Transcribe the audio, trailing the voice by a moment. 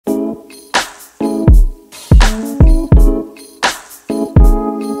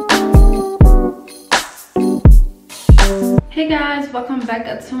Hey guys, welcome back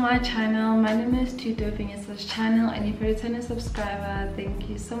to my channel. My name is Luvwin, it's this channel, and if you're a returning subscriber, thank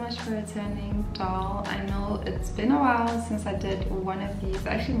you so much for returning, doll. I know it's been a while since I did one of these.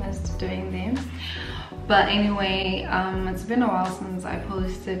 I actually missed doing them, but anyway, it's been a while since I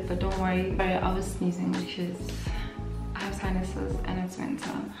posted, but don't worry, I was sneezing because I have sinuses and it's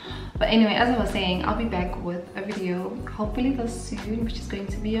winter. But anyway, as I was saying, I'll be back with a video hopefully this soon, which is going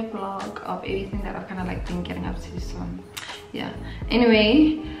to be a vlog of everything that I've kind of like been getting up to. So yeah,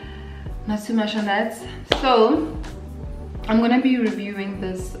 anyway, not too much on that. So I'm gonna be reviewing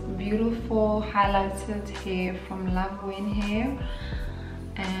this beautiful highlighted hair from Luvwin hair,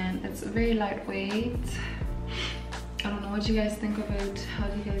 and it's very lightweight. I don't know what you guys think of it. How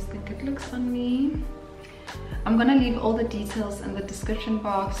do you guys think it looks on me? I'm gonna leave all the details in the description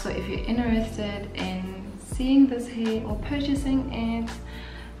box, so if you're interested in seeing this hair or purchasing it,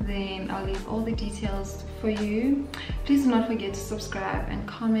 then I'll leave all the details for you. Please do not forget to subscribe and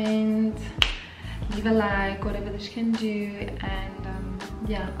comment, leave a like, whatever that you can do, and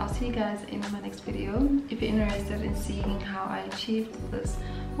yeah, I'll see you guys in my next video. If you're interested in seeing how I achieved this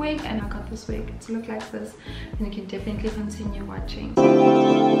wig and I got this wig to look like this, then you can definitely continue watching.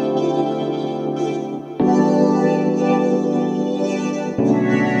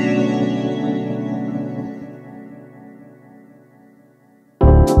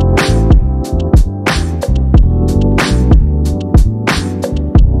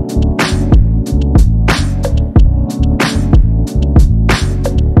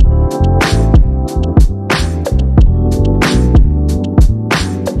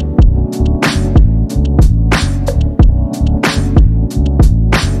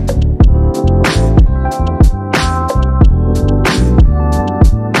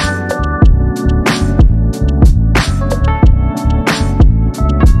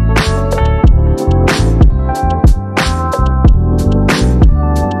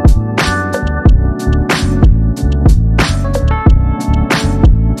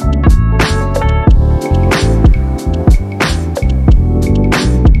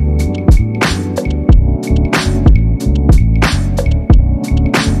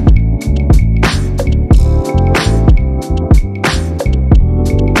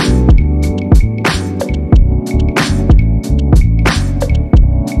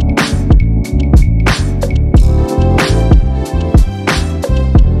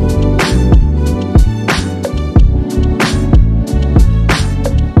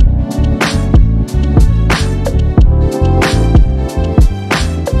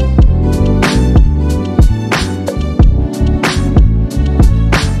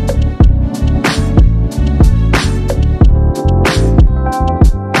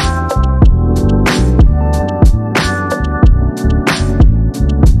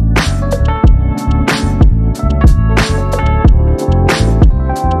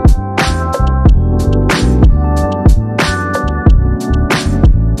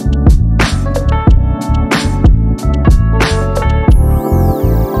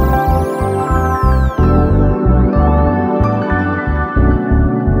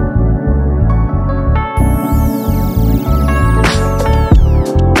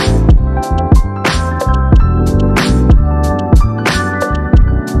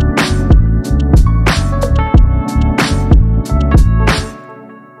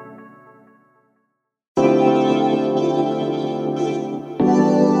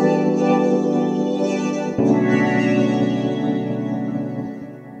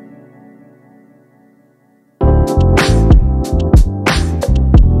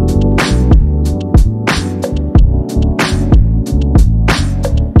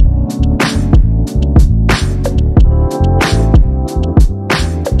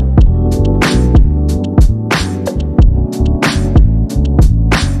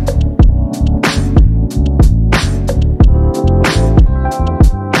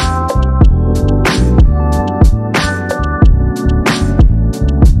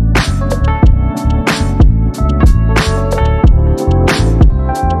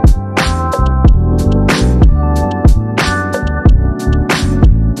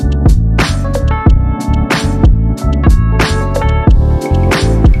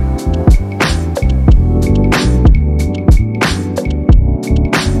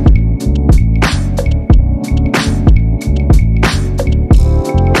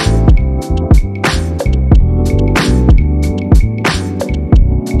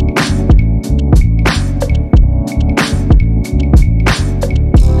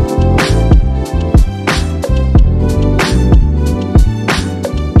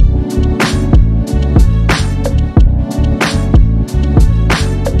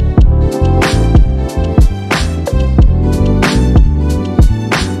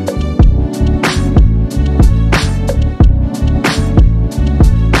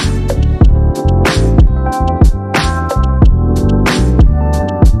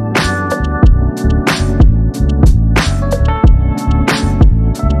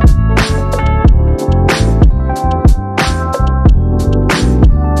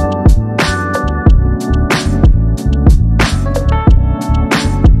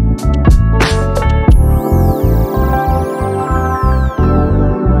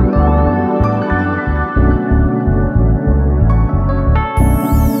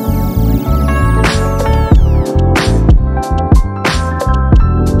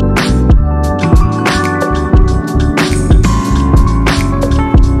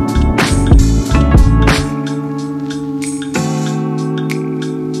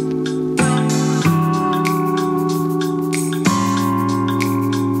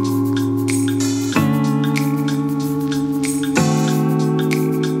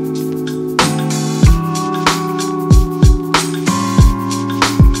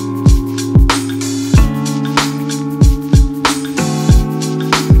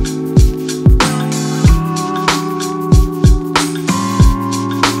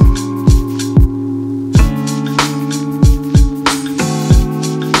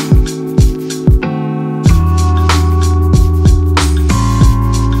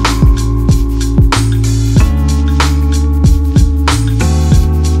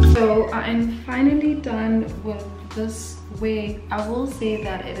 I will say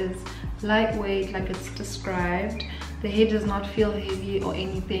that it is lightweight like it's described. The hair does not feel heavy or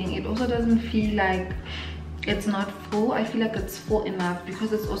anything. It also doesn't feel like it's not full. I feel like it's full enough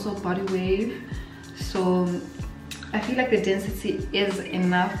because it's also Bodywave, so I feel like the density is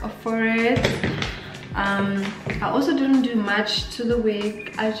enough for it. I also didn't do much to the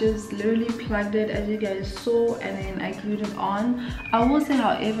wig. I just literally plugged it, as you guys saw, and then I glued it on. I will say,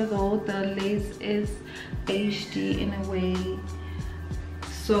 however, though, the lace is HD in a way,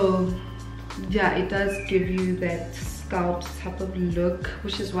 so yeah, it does give you that scalp type of look,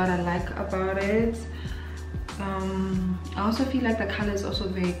 which is what I like about it. I also feel like the color is also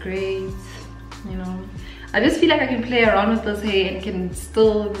very great, you know. I just feel like I can play around with this hair and can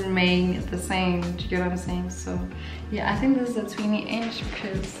still remain the same. Do you get what I'm saying? So yeah, I think this is a 20"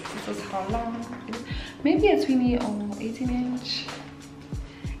 because this is how long it is. Maybe a 20 or 18".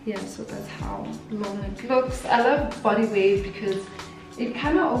 Yeah, so that's how long it looks. I love Bodywave because it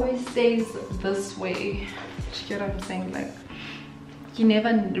kind of always stays this way. Do you get what I'm saying? Like, you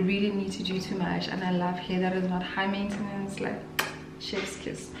never really need to do too much, and I love hair that is not high maintenance, like chef's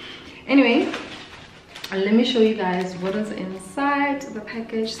kiss. Anyway, let me show you guys what is inside the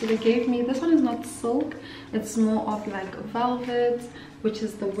package. So they gave me, this one is not silk, it's more of like velvet, which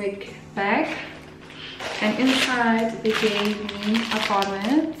is the wig bag. And inside they gave me a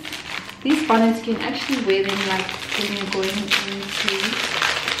bonnet. These bonnets, you can actually wear them like when you're going into,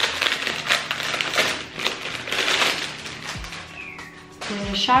 when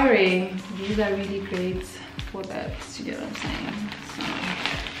you're showering. These are really great for that, you get what I'm saying? So,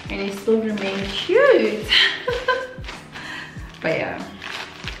 and it still remain cute. But yeah,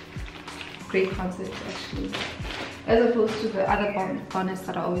 great concept actually, as opposed to the other bonnets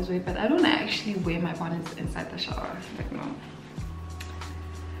that I always wear. But I don't actually wear my bonnets inside the shower, like, no.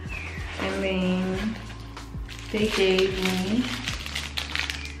 And then they gave me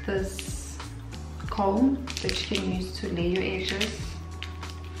this comb that you can use to lay your edges.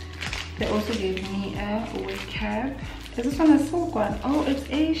 They also gave me a wig cap. Is this one a silk one? Oh, it's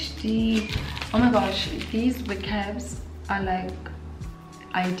HD. Oh my gosh, these wig caps are like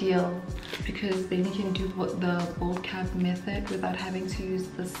ideal because then you can do the bold cap method without having to use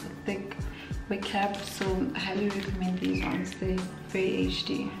this thick wig cap. So I highly recommend these ones. They're very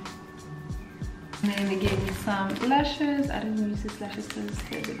HD. And then they gave me some lashes. I didn't use these lashes because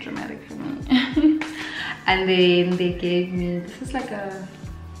they're a bit dramatic for me. And then they gave me, this is like a,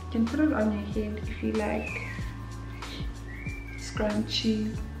 you can put it on your head if you like.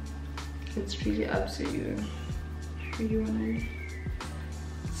 Scrunchy. It's really up to you if you want to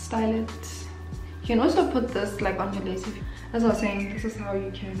style it. You can also put this like on your lace. As I was saying, this is how you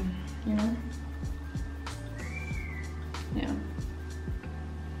can, you know. Yeah.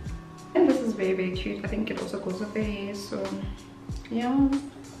 And this is very, very cute. I think it also goes with the hair. So yeah.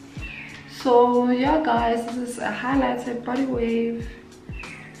 So yeah, guys, this is a highlighted Bodywave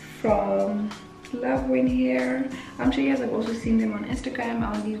from Luvwin here. I'm sure you guys have also seen them on Instagram.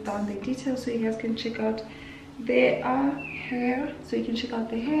 I'll leave down their details so you guys can check out their hair. So you can check out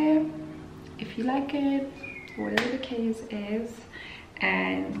their hair if you like it, whatever the case is,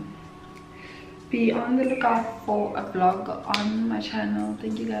 and be on the lookout for a vlog on my channel.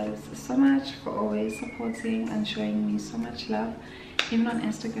 Thank you guys so much for always supporting and showing me so much love, even on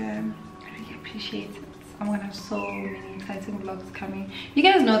Instagram. I really appreciate it. I'm gonna have so many exciting vlogs coming. You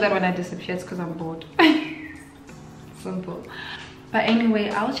guys know that when I disappear it's because I'm bored. Simple. But anyway,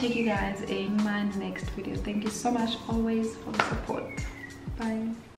 I'll check you guys in my next video. Thank you so much always for the support. Bye.